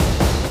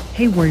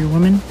Hey, Warrior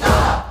Woman.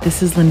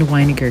 This is Linda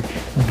Weiniger,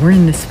 and we're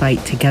in this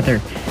fight together.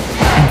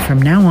 And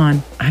from now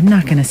on, I'm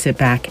not going to sit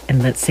back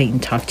and let Satan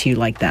talk to you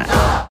like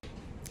that.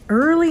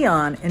 Early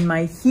on in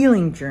my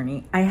healing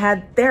journey, I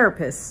had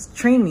therapists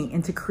train me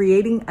into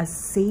creating a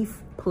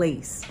safe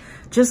place.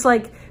 Just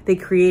like they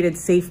created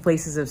safe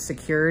places of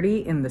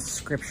security in the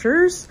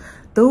scriptures,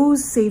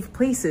 those safe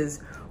places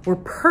were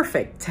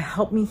perfect to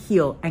help me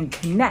heal and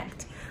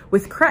connect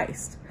with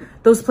Christ.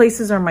 Those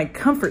places are my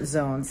comfort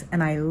zones,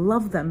 and I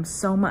love them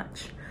so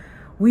much.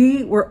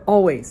 We were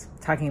always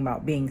talking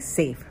about being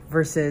safe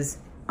versus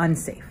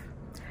unsafe.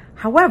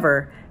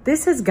 However,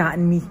 this has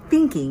gotten me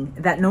thinking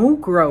that no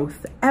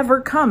growth ever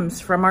comes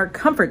from our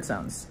comfort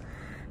zones.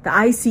 The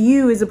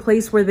ICU is a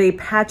place where they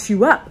patch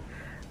you up,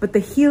 but the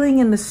healing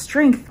and the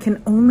strength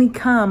can only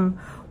come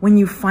when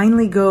you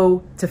finally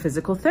go to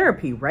physical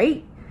therapy,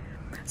 right?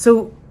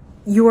 So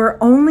you are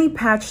only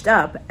patched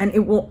up, and it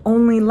will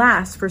only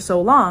last for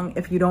so long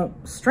if you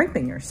don't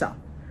strengthen yourself.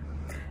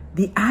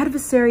 The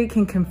adversary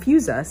can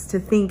confuse us to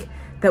think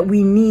that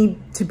we need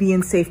to be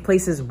in safe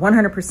places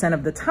 100%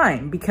 of the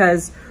time,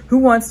 because who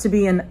wants to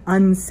be in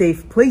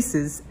unsafe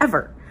places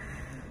ever?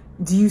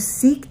 Do you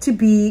seek to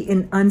be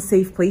in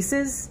unsafe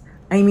places?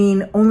 I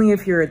mean, only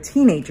if you're a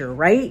teenager,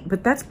 right?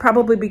 But that's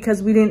probably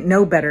because we didn't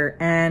know better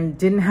and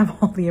didn't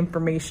have all the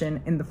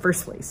information in the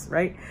first place,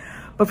 right?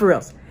 But for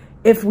reals,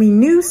 if we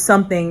knew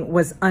something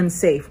was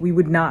unsafe, we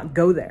would not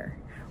go there.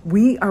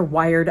 We are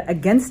wired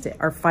against it.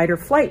 Our fight or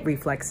flight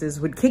reflexes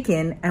would kick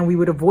in, and we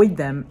would avoid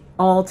them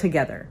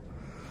altogether.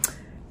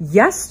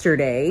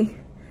 Yesterday,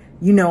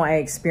 I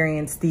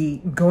experienced the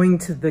going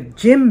to the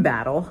gym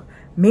battle.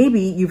 Maybe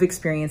you've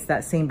experienced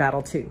that same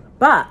battle too.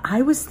 But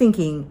I was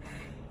thinking,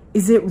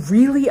 is it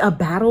really a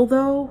battle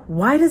though?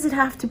 Why does it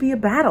have to be a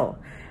battle?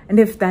 And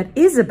if that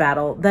is a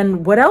battle,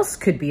 then what else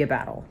could be a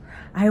battle?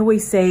 I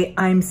always say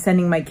I'm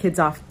sending my kids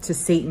off to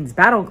Satan's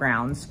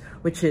battlegrounds,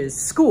 which is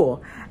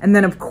school. And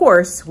then of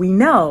course we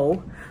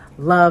know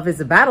love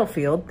is a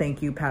battlefield.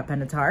 Thank you, Pat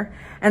Benatar.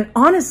 And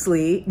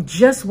honestly,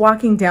 just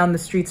walking down the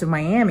streets of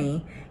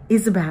Miami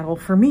is a battle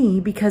for me,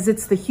 because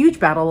it's the huge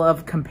battle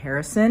of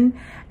comparison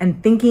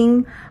and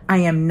thinking I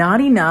am not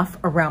enough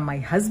around my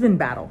husband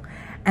battle.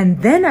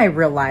 And then I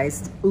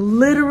realized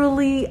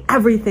literally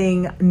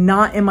everything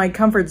not in my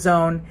comfort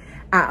zone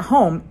at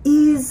home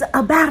is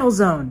a battle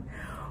zone.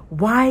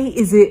 Why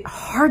is it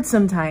hard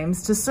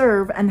sometimes to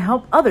serve and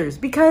help others?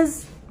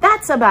 Because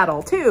that's a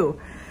battle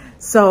too.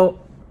 So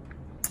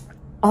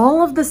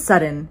all of the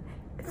sudden,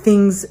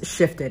 things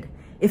shifted.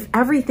 If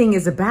everything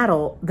is a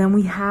battle, then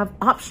we have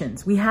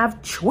options. We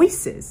have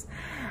choices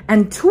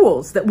and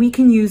tools that we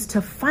can use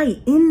to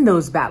fight in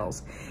those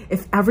battles.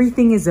 If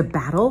everything is a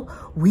battle,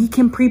 we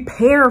can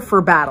prepare for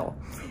battle.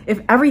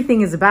 If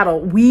everything is a battle,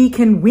 we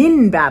can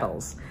win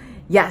battles.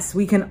 Yes,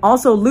 we can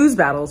also lose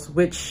battles,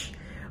 which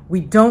we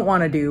don't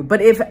want to do.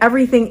 But if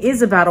everything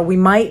is a battle, we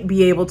might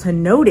be able to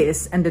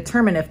notice and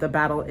determine if the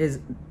battle is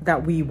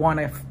that we want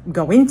to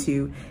go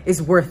into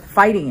is worth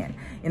fighting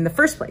in the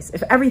first place.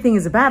 If everything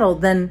is a battle,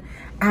 then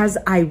as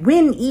I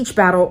win each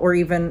battle or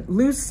even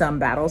lose some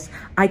battles,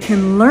 I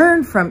can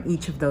learn from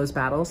each of those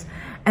battles,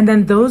 and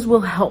then those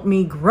will help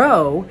me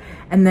grow,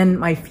 and then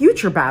my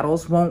future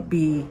battles won't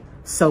be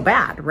so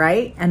bad,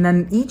 right? And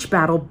then each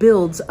battle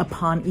builds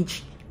upon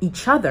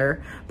each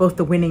other, both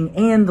the winning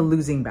and the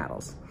losing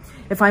battles.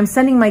 If I'm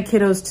sending my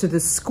kiddos to the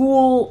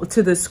school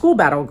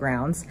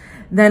battlegrounds,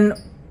 then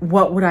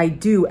what would I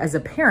do as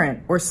a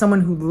parent or someone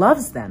who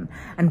loves them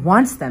and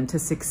wants them to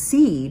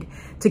succeed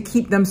to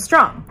keep them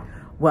strong?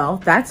 Well,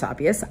 that's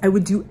obvious. I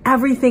would do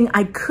everything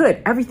I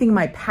could, everything in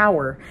my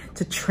power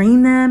to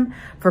train them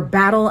for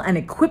battle and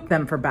equip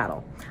them for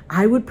battle.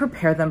 I would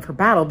prepare them for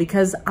battle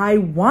because I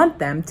want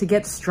them to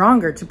get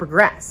stronger, to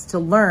progress, to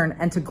learn,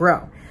 and to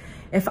grow.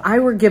 If I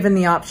were given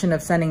the option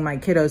of sending my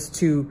kiddos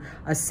to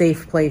a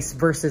safe place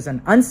versus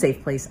an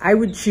unsafe place, I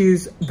would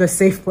choose the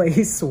safe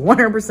place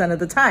 100% of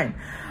the time.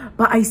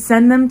 But I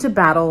send them to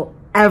battle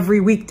every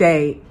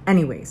weekday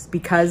anyways,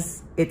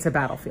 because it's a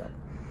battlefield.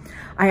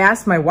 I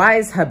asked my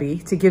wise hubby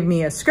to give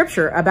me a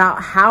scripture about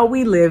how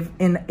we live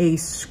in a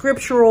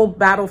scriptural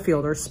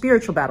battlefield or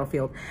spiritual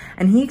battlefield.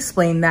 And he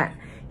explained that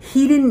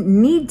he didn't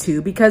need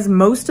to, because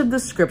most of the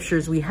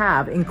scriptures we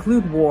have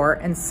include war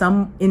and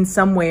in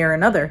some way or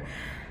another.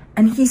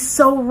 And he's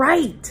so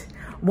right.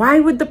 Why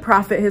would the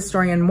prophet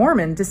historian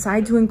Mormon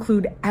decide to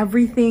include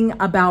everything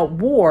about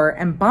war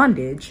and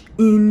bondage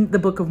in the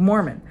Book of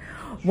Mormon?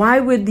 Why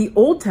would the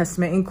Old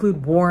Testament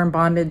include war and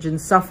bondage and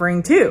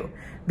suffering too?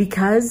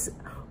 Because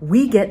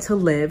we get to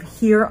live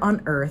here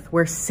on earth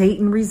where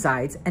Satan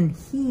resides, and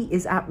he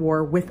is at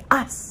war with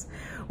us.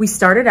 We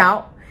started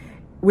out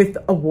with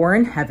a war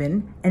in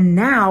heaven, and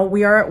now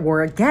we are at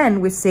war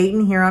again with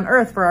Satan here on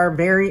earth for our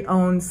very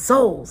own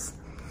souls.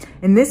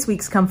 In this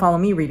week's Come Follow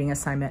Me reading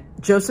assignment,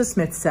 Joseph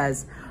Smith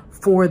says,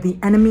 "For the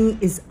enemy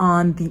is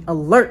on the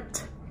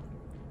alert."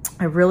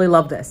 I really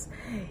love this.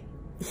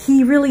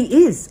 He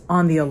really is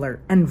on the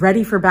alert and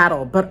ready for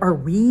battle, but are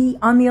we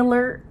on the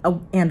alert,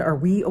 and are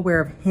we aware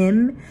of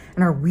him,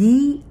 and are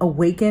we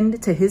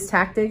awakened to his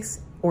tactics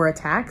or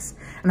attacks?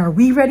 And are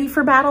we ready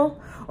for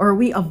battle? Or are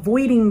we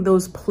avoiding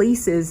those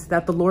places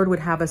that the Lord would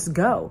have us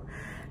go?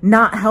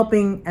 Not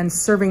helping and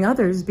serving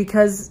others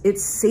because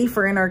it's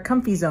safer in our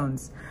comfy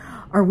zones?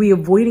 Are we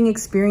avoiding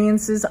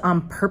experiences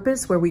on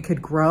purpose where we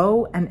could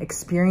grow and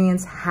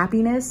experience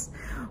happiness,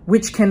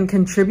 which can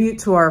contribute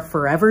to our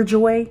forever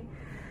joy?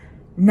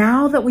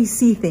 Now that we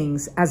see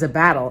things as a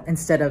battle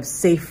instead of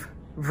safe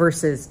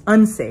versus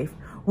unsafe,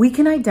 we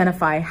can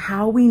identify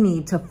how we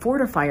need to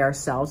fortify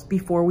ourselves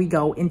before we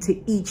go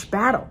into each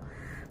battle.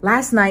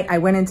 Last night, I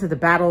went into the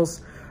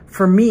battles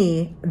for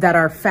me that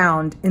are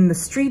found in the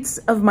streets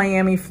of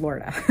Miami,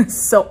 Florida,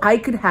 so I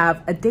could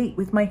have a date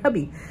with my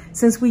hubby.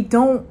 Since we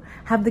don't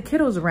have the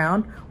kiddos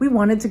around, we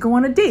wanted to go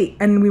on a date,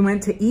 and we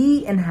went to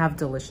eat and have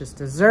delicious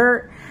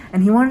dessert,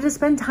 and he wanted to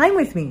spend time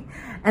with me,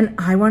 and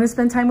I want to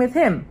spend time with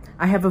him.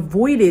 I have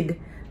avoided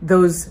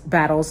those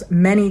battles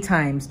many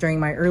times during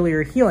my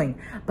earlier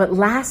healing, but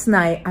last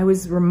night I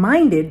was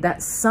reminded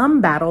that some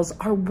battles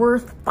are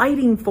worth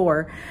fighting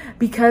for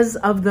because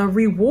of the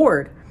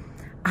reward.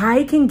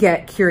 I can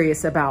get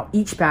curious about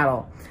each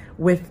battle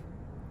with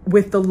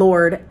the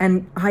Lord,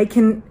 and I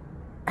can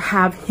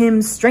have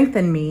him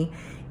strengthen me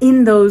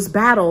in those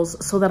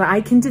battles so that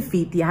I can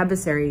defeat the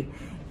adversary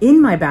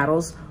in my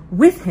battles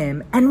with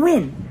him and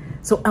win.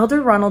 So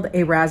Elder Ronald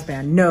A.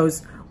 Rasband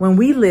knows when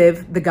we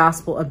live the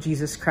gospel of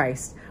Jesus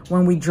Christ,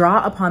 when we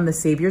draw upon the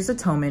Savior's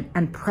atonement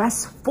and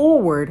press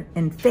forward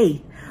in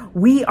faith,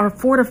 we are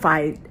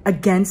fortified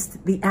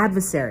against the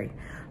adversary.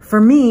 For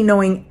me,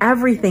 knowing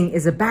everything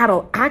is a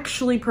battle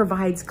actually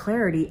provides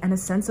clarity and a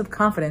sense of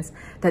confidence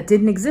that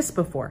didn't exist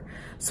before.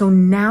 So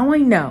now I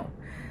know.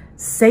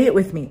 Say it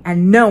with me,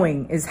 and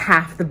knowing is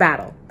half the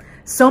battle.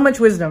 So much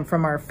wisdom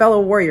from our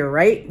fellow warrior,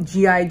 right?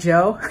 G.I.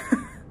 Joe.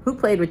 Who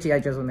played with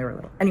G.I. Joes when they were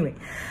little? Anyway,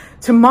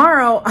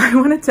 tomorrow I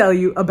want to tell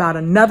you about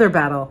another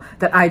battle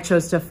that I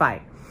chose to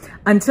fight.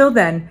 Until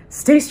then,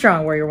 stay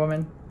strong, warrior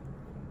woman.